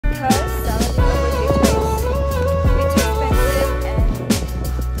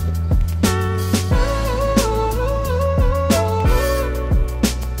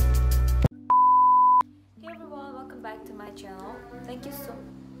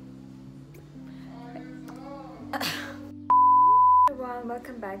everyone,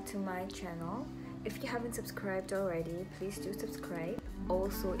 welcome back to my channel. If you haven't subscribed already, please do subscribe.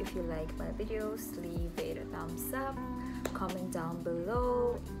 Also, if you like my videos, leave it a thumbs up, comment down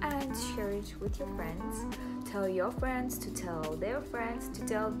below, and share it with your friends. Tell your friends to tell their friends to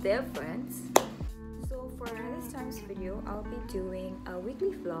tell their friends. So for this time's video, I'll be doing a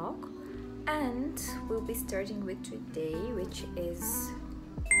weekly vlog, and we'll be starting with today, which is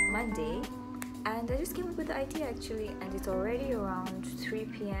Monday. And I just came up with the idea actually, and it's already around 3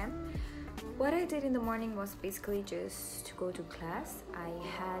 p.m. What I did in the morning was basically just to go to class. I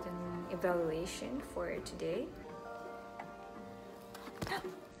had an evaluation for today.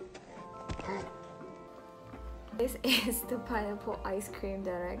 This is the pineapple ice cream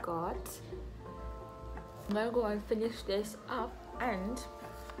that I got. I'm gonna go and finish this up, and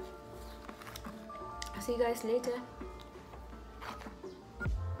I'll see you guys later.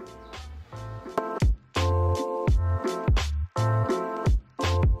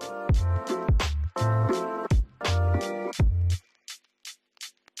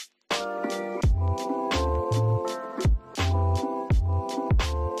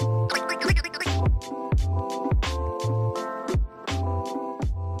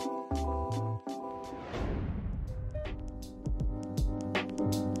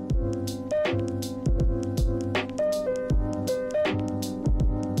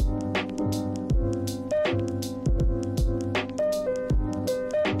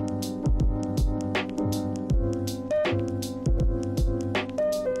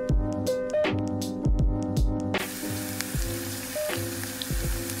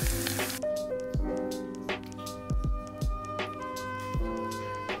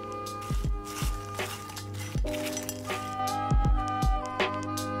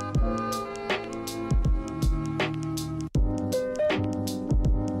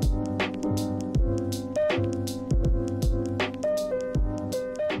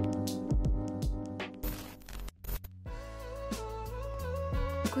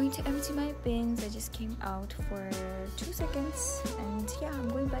 Going to empty my bins. I just came out for 2 seconds, and yeah, I'm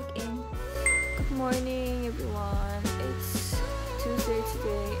going back in. Good morning everyone, it's Tuesday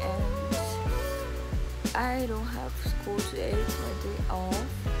today and I don't have school today. It's my day off.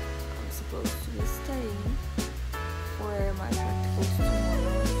 I'm supposed to be studying for my practicals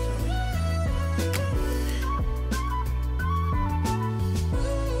tomorrow,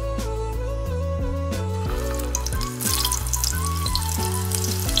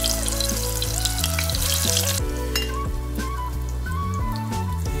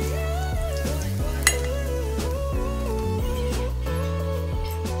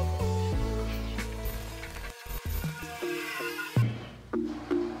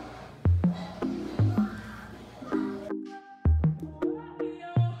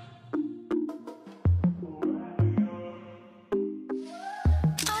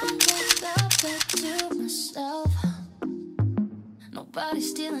 so nobody's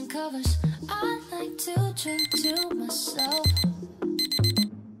stealing covers. I like to drink to myself,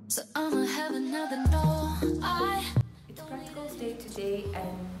 so I'ma have another no. It's practicals day today,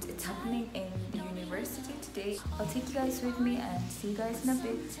 and it's happening in university today. I'll take you guys with me and see you guys in a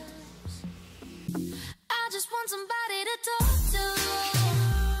bit. I just want somebody to talk to,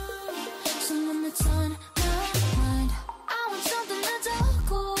 someone that's on my mind. I want something that's all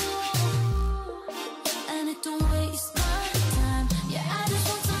cool, and it don't waste my time. Yeah, I just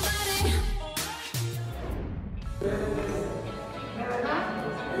want somebody.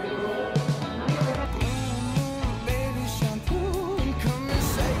 Baby shampoo, come and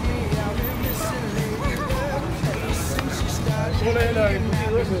save me. I've been missing lately, girl. Ever since you started waking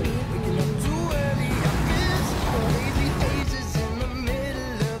up too early, I miss crazy faces in the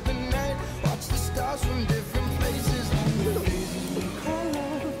middle of the night. Watch the stars from different places. The faces we call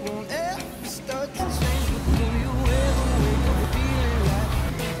won't ever start to change. But do you ever wake up feeling like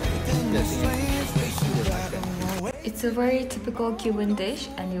everything is strange? I don't know. It's a very typical Cuban dish,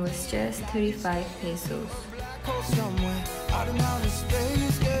 and it was just 35 pesos. Somewhere out in outer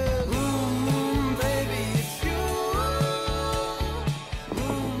space, girl. Baby, it's you.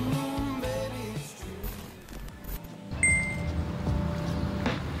 Baby, it's you.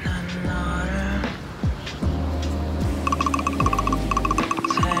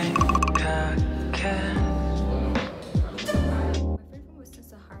 My friend from Western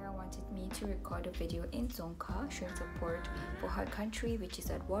Sahara wanted me to record a video in Zonka showing support for her country, which is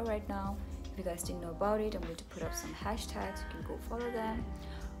at war right now. If you guys didn't know about it, I'm going to put up some hashtags. You can go follow them.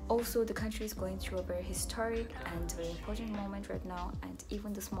 Also, the country is going through a very historic and very important moment right now, and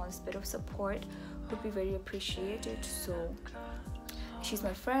even the smallest bit of support would be very appreciated. So she's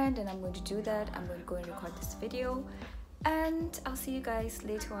my friend and I'm going to do that. I'm going to go and record this video, and I'll see you guys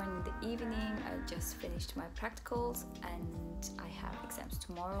later on in the evening. I just finished my practicals and I have exams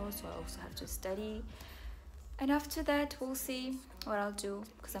tomorrow, so I also have to study. And after that, we'll see what I'll do,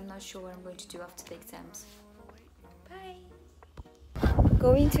 because I'm not sure what I'm going to do after the exams. Bye!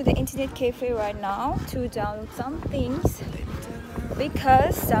 Going to the internet cafe right now to download some things,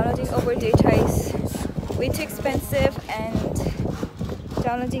 because downloading over data is way too expensive and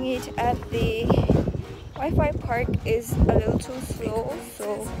downloading it at the Wi-Fi park is a little too slow,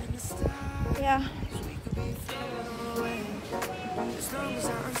 so yeah. As long as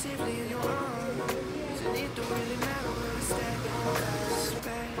I'm safely in your arms, and it don't really matter where we stay.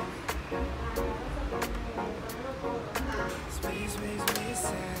 Space makes me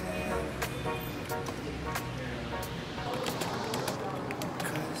sad.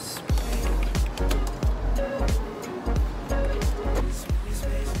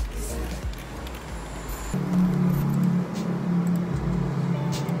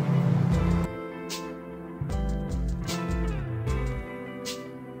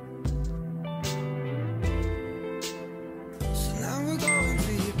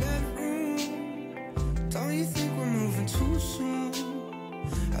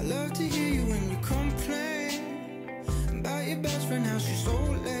 Now she's so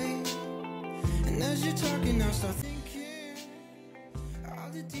late, and as you're talking, I start thinking all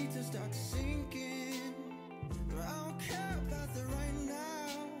the details start to sink in. I don't care about the right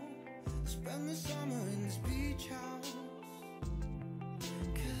now. Spend the summer in this beach house,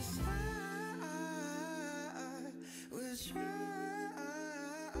 'cause I will try.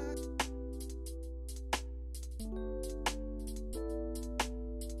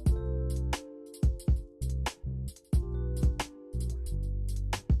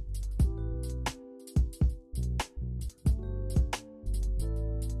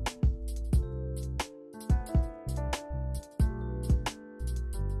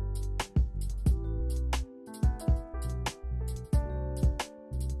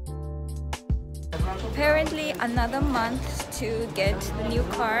 Apparently another month to get the new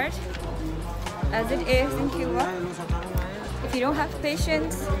card, as it is in Cuba. If you don't have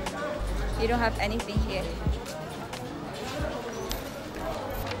patience, you don't have anything here.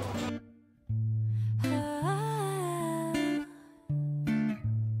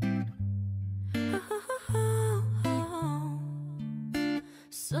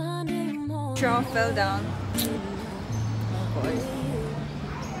 Straw fell down. Oh boy.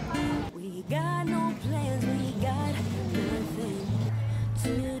 Got no plans, we got nothing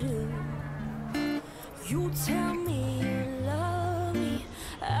to do. You tell me you love me,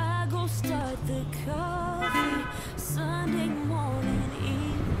 I go start the coffee. Sunday morning,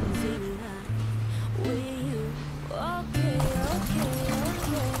 easy night with you. Okay, okay,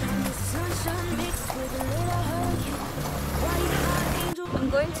 okay. The sunshine mixed with a little hurricane. White hot angel. I'm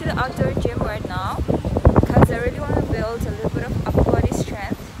going to the outdoor gym right now because I really want to build a little bit of upper body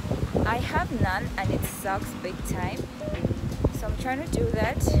strength. I have none and it sucks big time, so I'm trying to do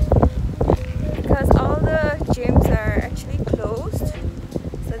that because all the gyms are actually closed,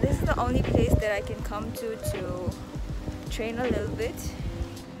 so this is the only place that I can come to train a little bit.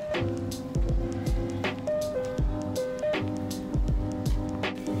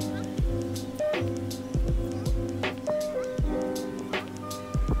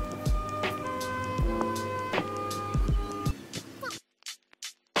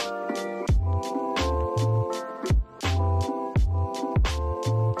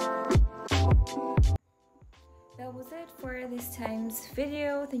 That was it for this time's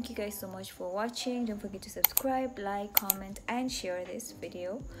video. Thank you guys so much for watching. Don't forget to subscribe, like, comment and share this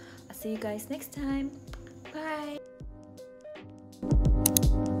video. I'll see you guys next time. Bye.